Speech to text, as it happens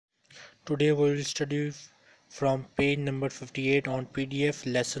Today we will study from page number 58 on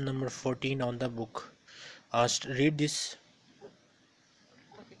PDF, lesson number 14 on the book. Read this.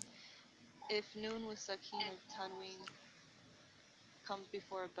 Okay. If noon with sakin or tanween comes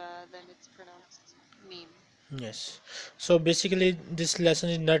before ba, then it's pronounced meme. Yes. So basically, this lesson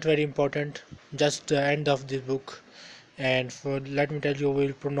is not very important. Just the end of the book. And for let me tell you, we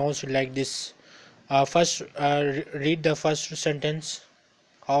will pronounce it like this. First, read the first sentence.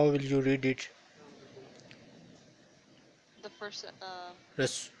 How will you read it? The first,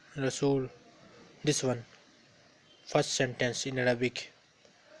 Rasul. This one. First sentence in Arabic.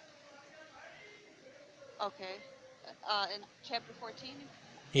 okay. In chapter 14,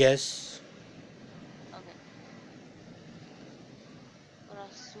 Yes. okay.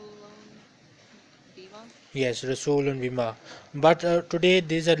 Rasulun bima. Yes, Rasul and Bima. But today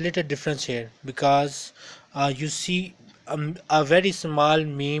there is a little difference here because you see a very small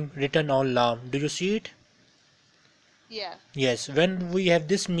meme written on lam. Do you see it? Yeah. Yes. When we have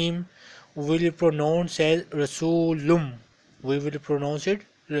this meme, we will pronounce as Rasulum. We will pronounce it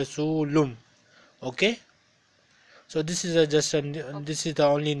Rasulum. Okay. So this is Okay. this is the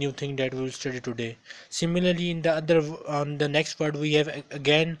only new thing that we will study today. Similarly, in the other on the next word we have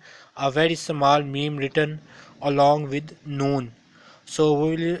again a very small meme written along with noon. So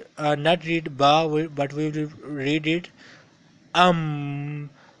we will not read ba, but we will read it um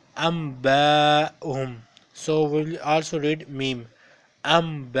amba'hum. So we will also read meme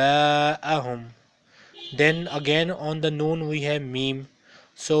amba'hum. Then again on the noon we have meme.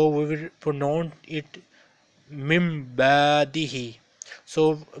 So we will pronounce it Mimbadihi.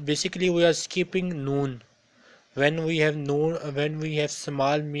 So basically we are skipping noon. When we have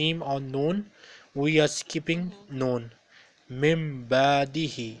small meme on noon, we are skipping Mm-hmm. noon.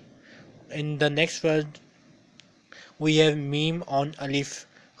 Mimbadihi. In the next word, we have meme on alif.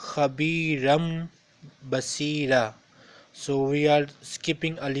 Khabiram basira. So we are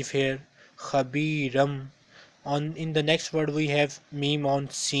skipping alif here. Khabiram. On in the next word we have meme on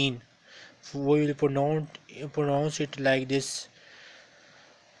seen. We will pronounce it like this.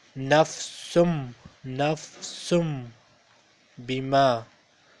 Nafsum, nafsum, bima.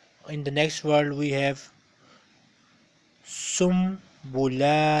 In the next word we have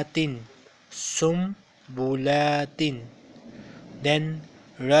sumbulatin, sumbulatin. Then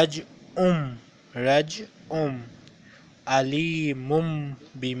raj'um, alimum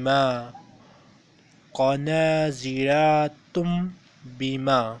bima, qanaziratum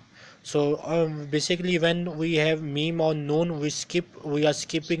bima. So basically when we have meme on noon we are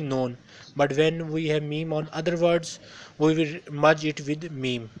skipping noon, but when we have meme on other words we will merge it with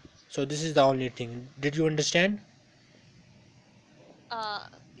meme. So this is the only thing. Did you understand?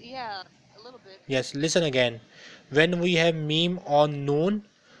 Yeah, a little bit. Yes, listen again. When we have meme on noon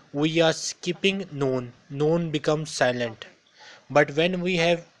we are skipping noon. Noon becomes silent. Okay. But when we Okay.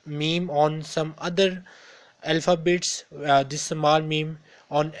 have meme on some other alphabets, this small meme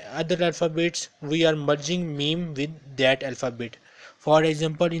on other alphabets, we are merging meme with that alphabet. For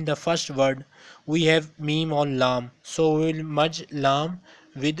example, in the first word we have meme on lam, so we will merge lam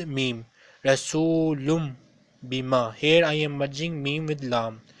with meme. Rasulum bima. Here I am merging meme with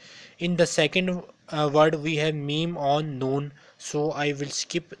lam. In the second word we have meme on noon, so I will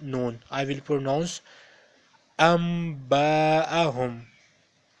skip noon. I will pronounce amba'ahum.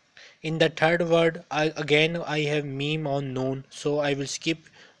 In the third word, I have meme on noon, so I will skip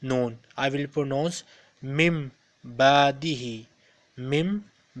noon. I will pronounce mim badihi. Mim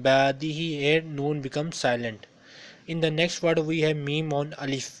badihi. Here noon becomes silent. In the next word, we have meme on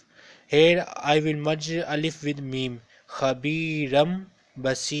alif. Here I will merge alif with meme. Khabiram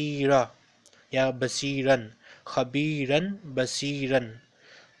basira. Yeah, basiran. Khabiran basiran.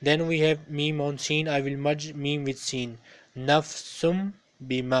 Then we have meme on seen. I will merge meme with seen. Nafsum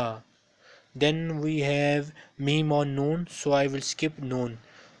bima. Then we have meme on noon, so I will skip noon.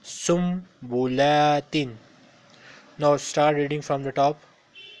 Sumbulatin. Now start reading from the top.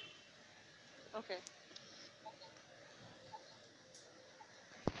 Okay.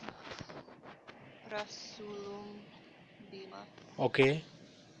 Rasulum bima. Okay.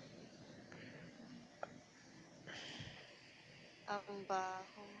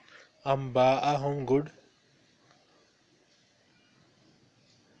 Ambahum Amba'ahum, good.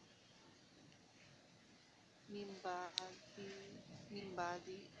 mimbadi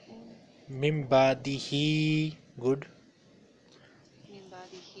mimbadi Mimbadihi, good.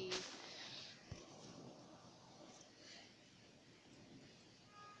 mimbadihi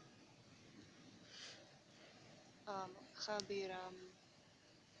khabiram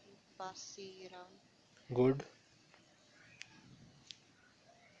basiram Good.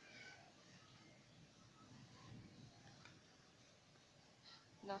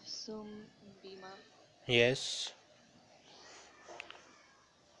 Nafsum bima. Yes.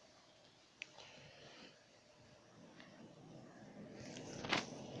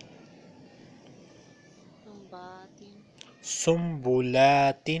 Sumbatin.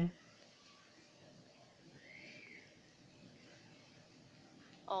 Sumbulatin.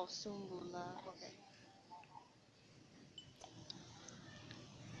 Oh, sumbula. Okay.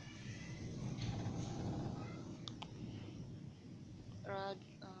 Raj,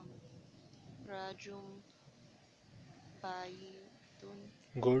 Rajum Bayitun.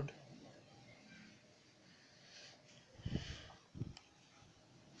 Good.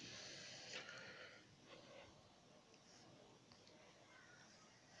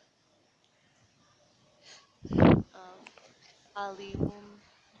 Alimum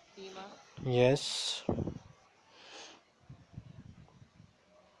bima. Yes.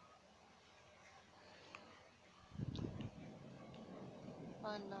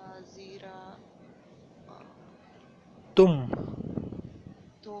 Anazira. Tum.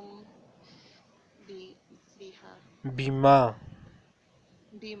 Tum biha. Bima.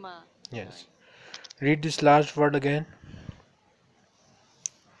 Bima. Yes. Sorry. Read this last word again.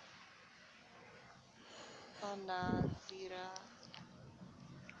 Anazira.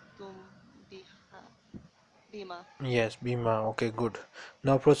 Tum biha. Bima. Yes, Bima. Okay, good.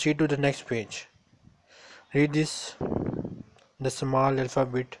 Now proceed to the next page. Read this. The small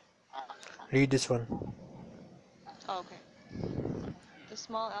alphabet. Read this one. Oh, okay. The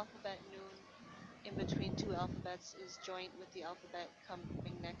small alphabet noon in between two alphabets is joined with the alphabet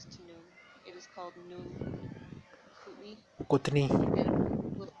coming next to noon. It is called noon kutni Kutni.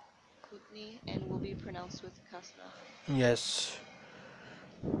 and will be pronounced with kasra. Yes.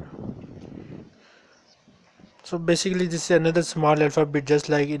 So basically this is another small alphabet, just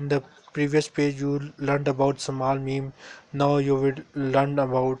like in the previous page you learned about small meme. Now you will learn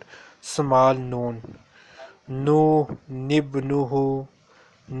about small noon. Nu, nib, nuhu,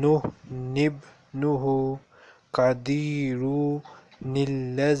 nuh, nib, nuhu, kadiru,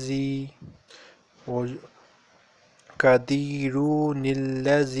 nillazi, or kadiru,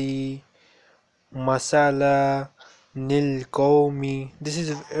 nillazi, masala, nil qawmi. This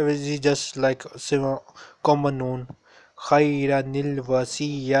is very just like common noun. Khayra nil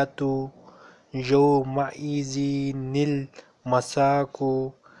wasiyatu, yawmaizi nil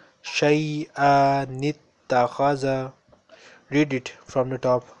masaku, shay'a nittakhaza. Read it from the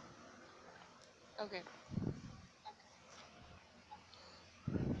top. Okay.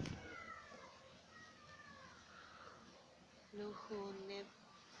 Nuhu nib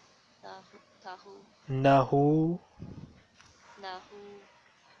tahu Nahu, nahu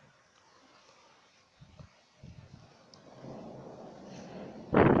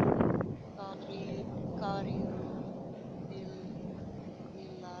kariru nil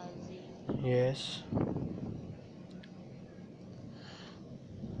nilazi yes.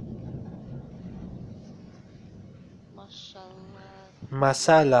 mashallah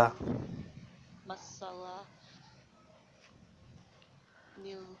Masala, masala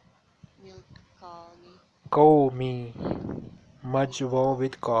nil nilkani qawmi, majwa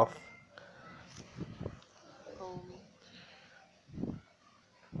with cough. komi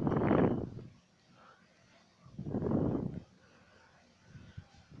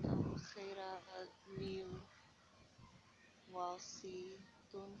khaira mim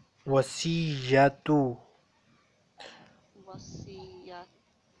wasitun Wasiyatu, wasiyat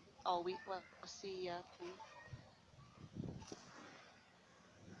wasiyatu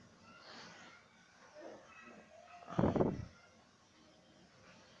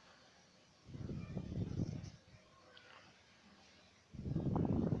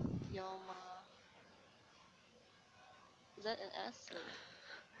yoma. Is that an S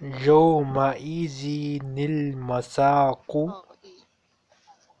or yawmaizi nil masaku. oh e?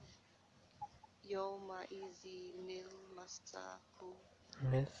 Yoma izi nil masaku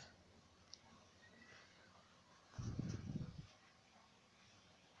Yes.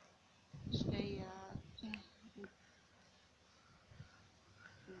 shaya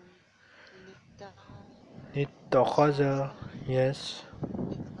nita Nittakhaza, khaza yes.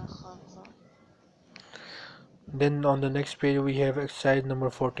 nita khaza. Then on the next page we have exercise number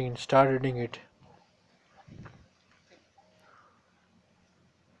 14. Start reading it. Okay.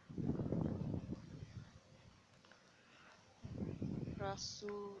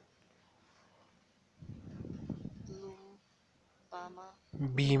 Rasulum bama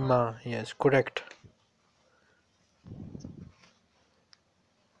bima Bima, yes, correct.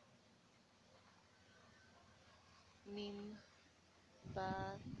 mim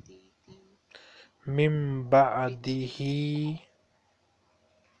badidim Mim bidin ba'dihi,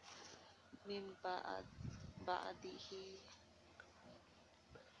 ba'dihi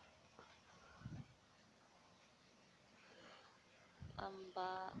amba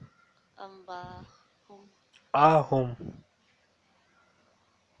ambahum. ahum,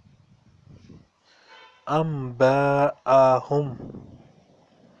 amba'ahum,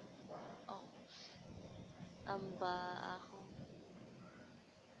 Oh, amba'ahum.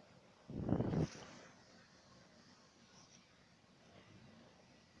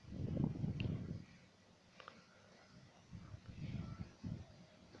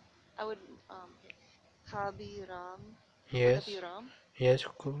 I would okay. Khabiram. Would that be yes, ram? yes,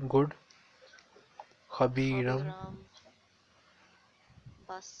 good, khabiram, Khabiram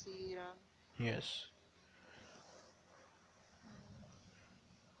basiram. yes,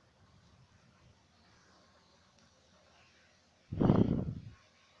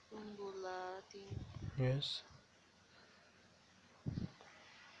 Umbulatin yes,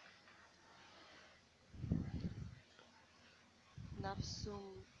 nafsum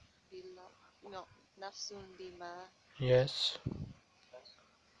bila no nafsum bima yes,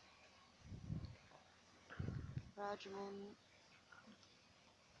 rajmun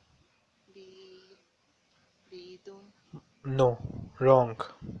bi bidun. no, wrong,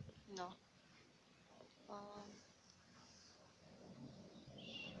 No. Um.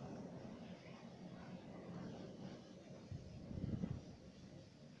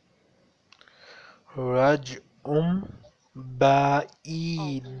 raj'um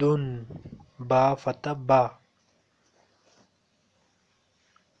Oh. ba'idun, ba fatha ba,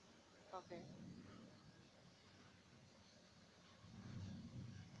 Okay.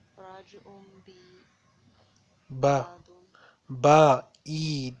 Rajum bi ba, badun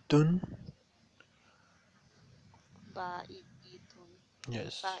ba'idun, ba'idun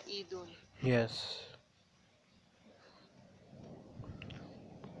yes, ba'idun. yes, Okay.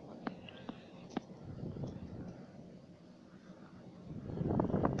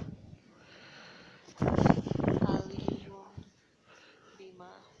 Alimun bima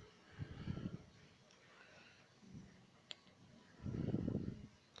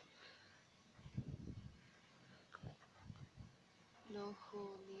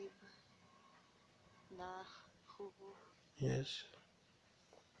nuhulib nahubu yes,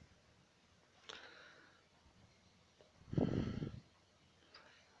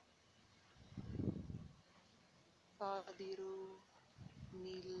 qadiru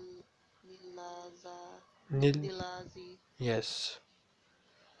nil nilaza nil, nilazi yes,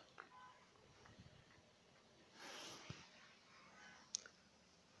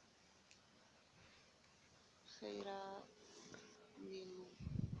 khaira nil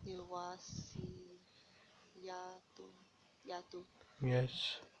nilwasi yatu yes,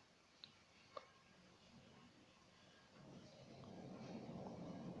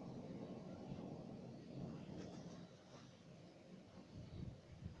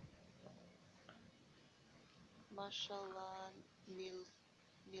 mashallah nil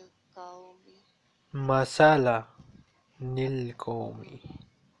nil kaumi masala, nil komi,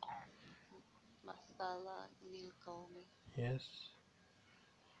 masala nil kaumi yes,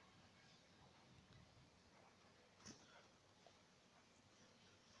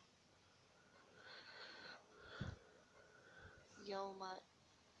 yawma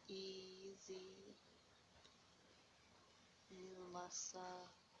izi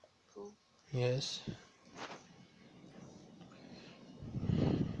nilmasaku yes,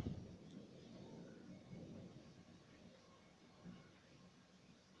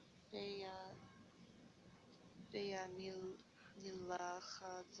 Deya Deya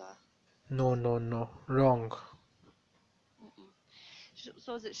Nilakhaza. no, no, no, wrong. Mm-mm.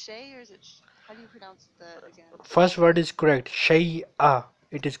 So is it Shay or is it? How do you pronounce the again? First word Shay. is correct, shay'a,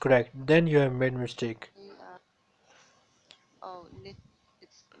 it is correct. Then you have made mistake. Oh,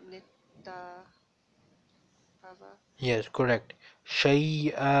 it's Nita Kaza. Yes, correct.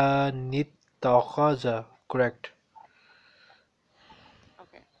 Shay'a nitakhaza, correct.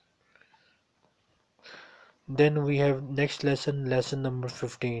 Okay. Then we have next lesson, lesson number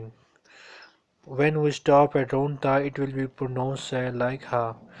 15. When we stop at round ta, it will be pronounced like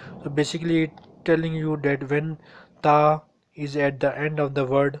ha. So basically, it telling you that when ta is at the end of the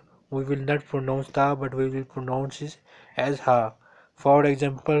word, we will not pronounce ta, but we will pronounce it as ha. For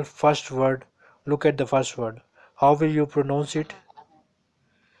example, first word. Look at the first word. How will you pronounce it? Uh-huh.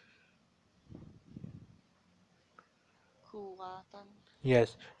 Kuwatan.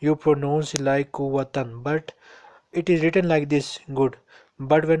 Yes, you pronounce it like kuwatan, but it is written like this. Good.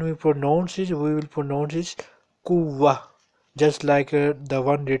 But when we pronounce it, we will pronounce it kuwa, just like the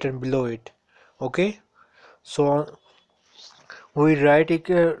one written below it. Okay? So We write it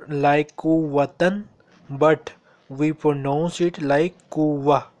like kuwatan, but we pronounce it like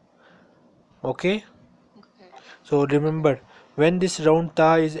kuwa. Okay? Okay. So Okay. remember, when this round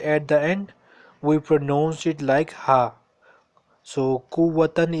ta is at the end, we pronounce it like ha. So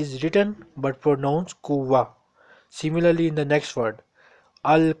kuwatan is written but pronounced kuwa. Similarly, in the next word,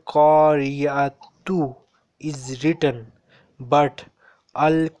 al-qariyatu is written but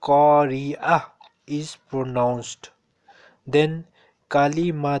al-qariyah is pronounced. Then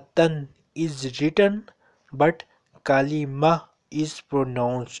kalimatan is written but kalima is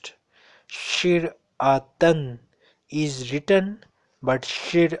pronounced. Shir'atan is written but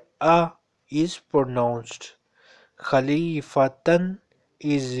shir'a is pronounced. Khalifatan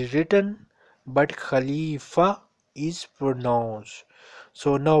is written but Khalifa is pronounced.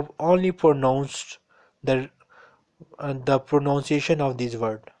 So now only pronounced the pronunciation of this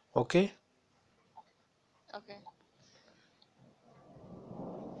word. Okay? Okay.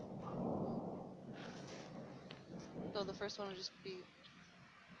 So the first one would just be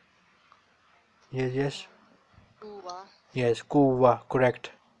Yes, yes. uwa, Yes, kuwa,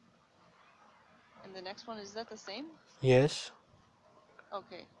 correct. and the next one, is that the same? Yes.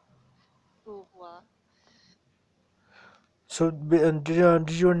 Okay. Uwa. So did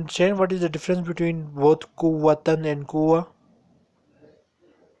you understand what is the difference between both kuwatan and kuwa?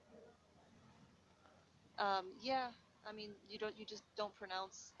 Yeah. I mean, you just don't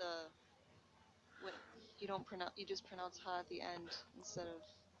pronounce when you don't pronounce, you just pronounce ha at the end instead of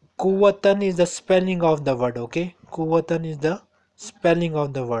the. Kuwatan is the spelling of the word, okay? Kuwatan is the spelling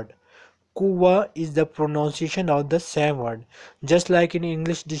of the word. Kuwa is the pronunciation of the same word. Just like in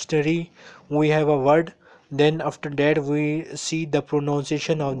English dictionary, we have a word, then after that we see the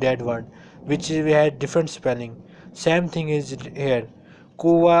pronunciation of that word, which we had different spelling. Same thing is here.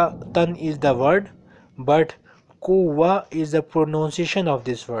 Kuwa tan is the word, but kuwa is the pronunciation of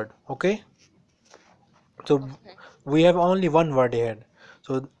this word. Okay, so Okay. we have only one word here.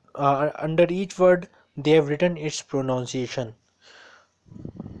 So under each word, they have written its pronunciation.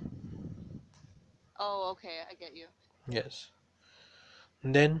 Oh, okay. I get you. Yes.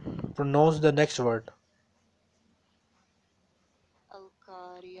 Then pronounce the next word.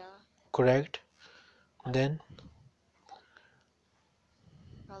 Al-Qariya, Correct. Then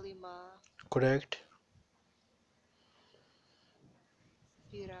Kalima, correct.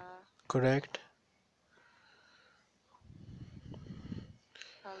 Bira, Correct.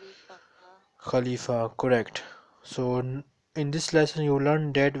 Khalifa. Khalifa. Correct. So in this lesson you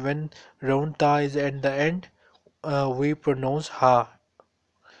learned that when round ta is at the end, we pronounce ha.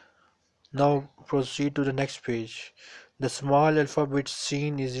 Okay. Now proceed to the next page. The small alphabet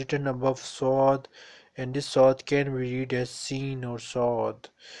seen is written above Sod, and this Sod can be read as seen or Sod.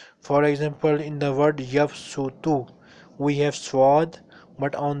 For example, in the word Yabsutu, we have Swad,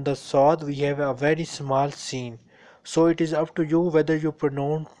 but on the Sod we have a very small seen. So it is up to you whether you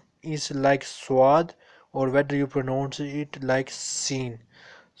pronounce it like Swad or whether you pronounce it like seen.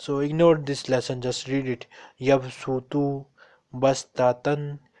 So ignore this lesson, just read it. Yabsutu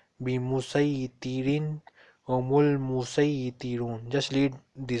bastatan bimusaytirin umul musaytirun. Just read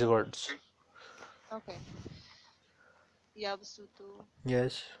these words. Okay. Yabsutu,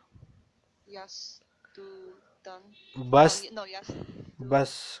 Yes. Yastudan. Oh, Bas no, Yastu.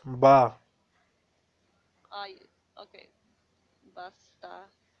 bas ba Okay. Basta.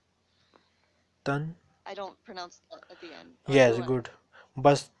 tan. I don't pronounce that at the end. Or Yes, do I? good.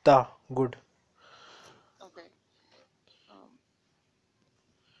 Basta, good. Okay. Um,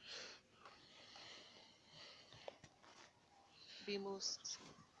 Bimus,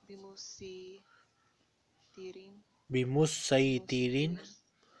 Bimusi, Tirin, Bimusaytirin. Bimustirin.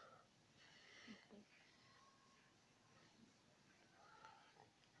 Okay.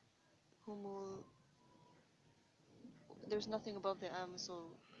 Humul. There's nothing above the M,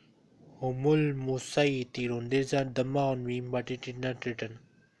 so Umul musaytirun. There's a dhamma on meme, but it is not written.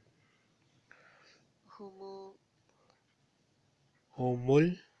 humul,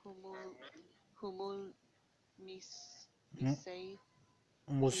 Umul humul, humul, misay,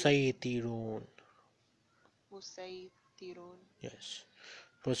 tirin, musaytirun. musay, tirun. Yes.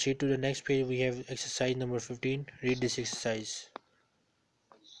 Proceed to the next page. We have exercise number 15. Read this exercise.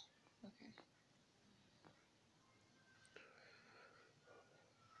 Okay.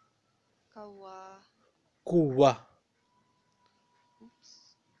 Kawa, Kuwa.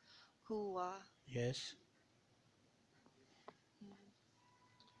 oops, Kuwa, Yes. mm,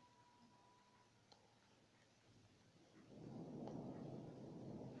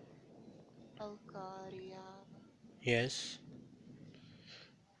 Alkaria, Yes.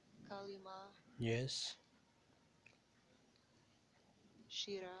 Kalima, Yes.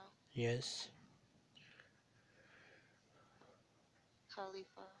 Shira, Yes.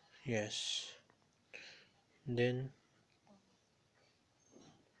 Khalifa, Yes. Then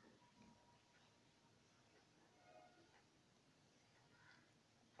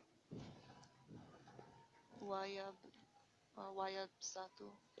Wayab, Wayab Satu,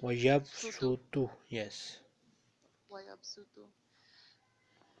 Wayab Sutu, Sutu. Yes. Wayab Sutu,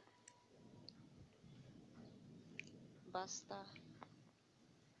 Basta,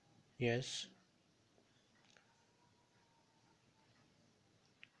 Yes.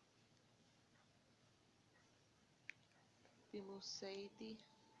 Bimusaiti,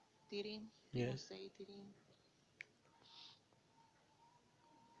 Tirin, Yes. Bimusaitirin,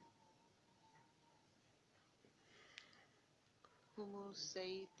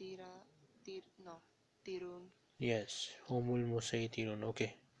 Humusaitira, no, Tirun. Yes. Humul Musaitirun.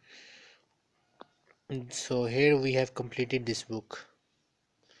 Okay. So here we have completed this book.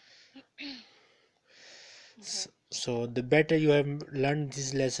 Okay. So the better you have learned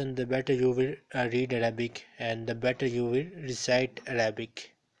this lesson, the better you will read Arabic and the better you will recite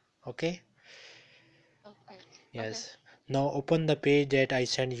Arabic. Okay? Okay. Okay. Yes. Now open the page that I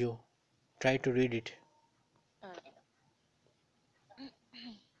sent you. Try to read it. All right.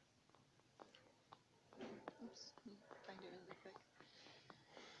 Oops. Find it really quick.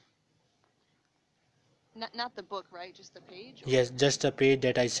 Not the book, right? Just the page, or Yes, just the page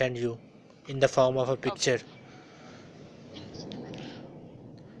that I sent you in the form of a okay. picture.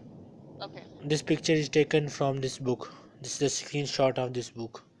 Okay. This picture is taken from this book. This is a screenshot of this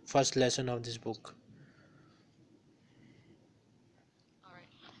book. First lesson of this book. All right.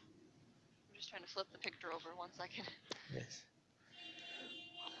 I'm just trying to flip the picture over 1 second. Yes.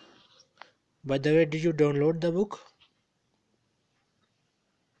 By the way, did you download the book?